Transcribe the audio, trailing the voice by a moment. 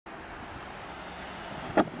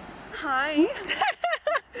Hi.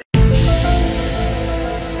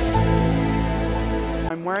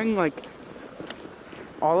 I'm wearing like,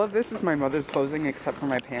 all of this is my mother's clothing except for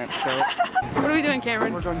my pants, so. What are we doing,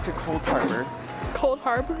 Cameron? We're going to Cold Harbor. Cold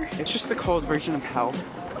Harbor? It's just the cold version of hell.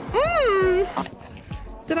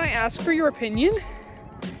 Did I ask for your opinion?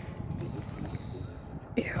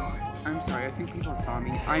 Ew. I'm sorry, I think people saw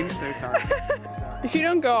me. I'm so sorry. If you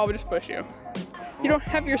don't go, I'll just push you. You don't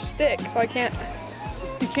have your stick, so I can't,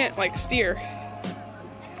 you can't like steer.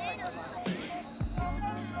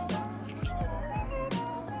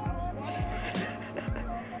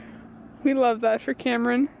 We love that for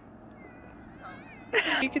Cameron.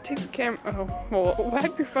 You could take the camera. Oh, well,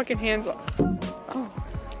 wipe your fucking hands off. Oh.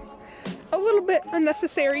 A little bit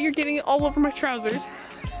unnecessary. You're getting it all over my trousers.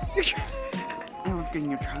 I love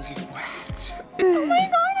getting your trousers wet. Oh my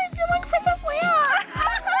god, I feel like Princess Leia.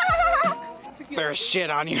 There's shit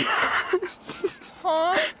on your ass.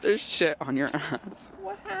 Huh? There's shit on your ass.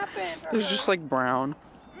 What happened? There's just like brown.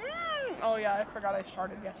 Oh yeah, I forgot I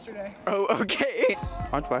started yesterday. Oh, okay.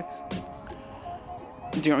 On flex.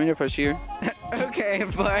 Do you want me to push you? Okay,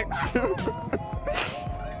 flex.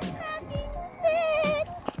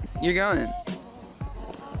 You're going.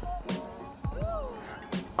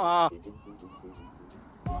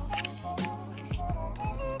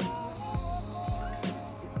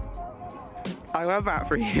 I love that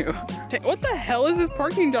for you. What the hell is this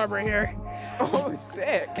parking job right here? Oh,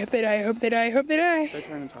 sick. I hope they die, I hope they die, I hope they die. They're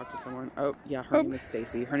trying to talk to someone. Oh, yeah, her name is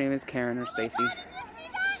Stacy. Her name is Karen or Stacy.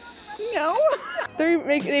 No. They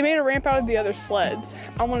made a ramp out of the other sleds.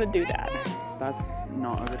 I want to do that. That's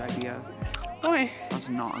not a good idea. Why? That's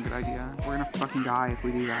not a good idea. We're gonna fucking die if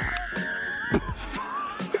we do that.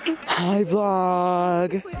 Hi,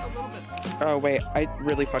 vlog. Oh, wait, I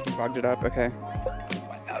really fucking fogged it up. Okay.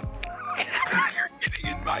 You're getting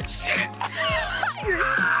in my shit.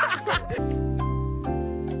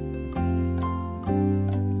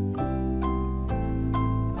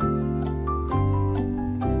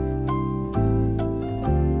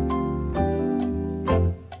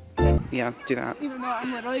 Yeah, do that. Even though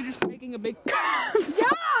I'm literally just making a big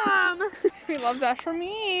yum! We love that for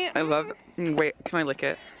me. I love. Wait, can I lick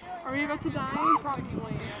it? Are we about to die?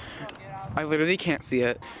 Probably. I literally can't see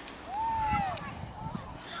it.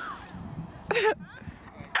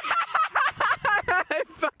 I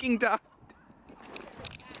fucking died.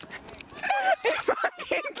 I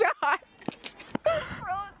fucking died.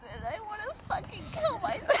 Frozen. I want to fucking kill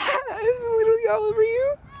myself. It's literally all over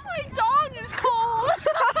you. My dog is cold.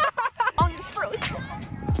 Dog is frozen.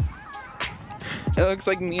 It looks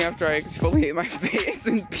like me after I exfoliate my face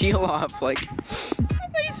and peel off like. My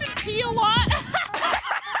face and pee a lot.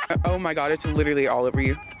 Oh my god, it's literally all over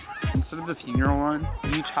you. Instead of the funeral one,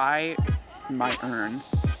 you tie my urn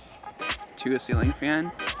to a ceiling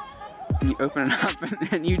fan, and you open it up and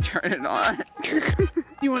then you turn it on.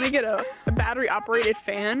 You want to get a battery operated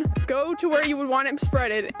fan? Go to where you would want it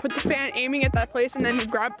spreaded, put the fan aiming at that place, and then you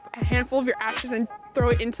grab a handful of your ashes and throw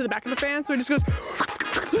it into the back of the fan so it just goes.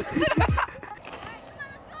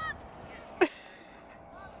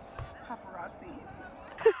 Paparazzi.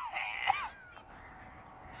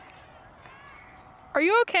 Are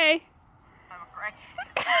you okay? I'm a crack.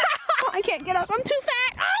 I can't get up, I'm too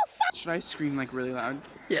fat. Oh, fuck. Should I scream like really loud?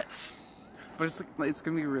 Yes. But it's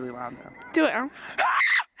gonna be really loud though. Do it, Al.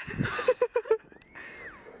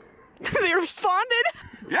 They responded.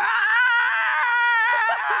 Yeah!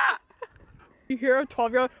 You hear a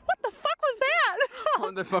 12-year-old, what the fuck was that?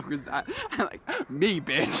 What the fuck was that? I'm like, me,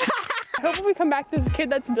 bitch. I hope when we come back, there's a kid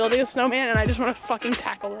that's building a snowman and I just want to fucking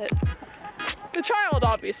tackle it. The child,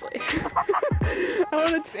 obviously. I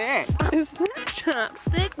want to Sick. Is that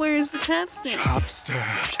chopstick? Where's the chopstick?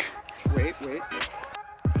 Chopstick. Wait.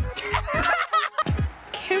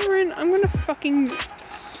 Cameron, I'm gonna fucking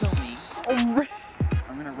Kill me. Oh,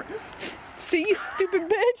 I'm gonna rip. see, you stupid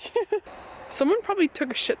bitch. Someone probably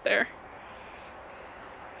took a shit there.